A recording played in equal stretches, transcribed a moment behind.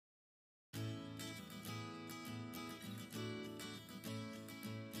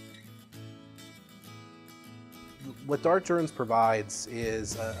What DARTdrones provides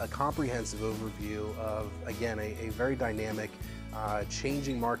is a comprehensive overview of, again, a very dynamic,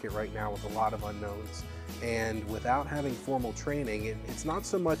 changing market right now with a lot of unknowns. And without having formal training, it's not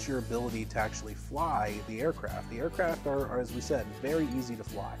so much your ability to actually fly the aircraft. The aircraft are, as we said, very easy to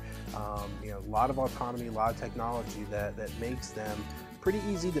fly. You know, a lot of autonomy, a lot of technology that makes them pretty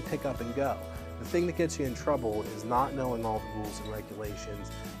easy to pick up and go. The thing that gets you in trouble is not knowing all the rules and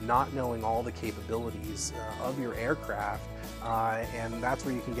regulations, not knowing all the capabilities of your aircraft, and that's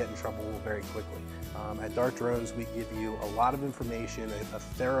where you can get in trouble very quickly. At DARTdrones, we give you a lot of information, a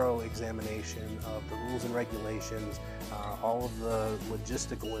thorough examination of the rules and regulations, all of the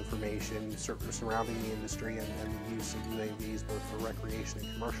logistical information surrounding the industry and the use of UAVs both for recreation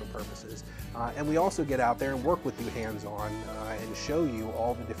and commercial purposes. And we also get out there and work with you hands-on and show you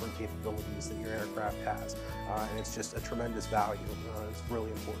all the different capabilities that your aircraft has. And it's just a tremendous value. It's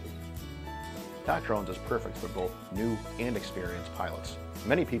really important. DARTdrones is perfect for both new and experienced pilots.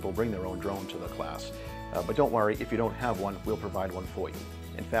 Many people bring their own drone to the class, but don't worry, if you don't have one, we'll provide one for you.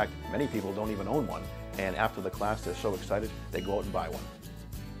 In fact, many people don't even own one, and after the class they're so excited they go out and buy one.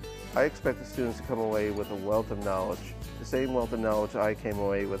 I expect the students to come away with a wealth of knowledge, the same wealth of knowledge I came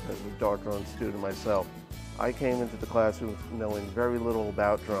away with as a DARTdrone student myself. I came into the classroom knowing very little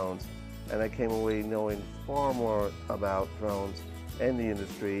about drones, and I came away knowing far more about drones and the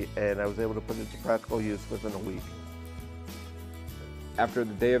industry, and I was able to put it to practical use within a week. After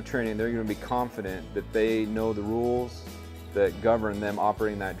the day of training, they're going to be confident that they know the rules that govern them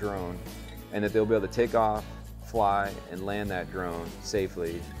operating that drone, and that they'll be able to take off, fly, and land that drone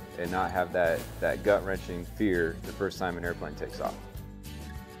safely and not have that gut-wrenching fear the first time an airplane takes off.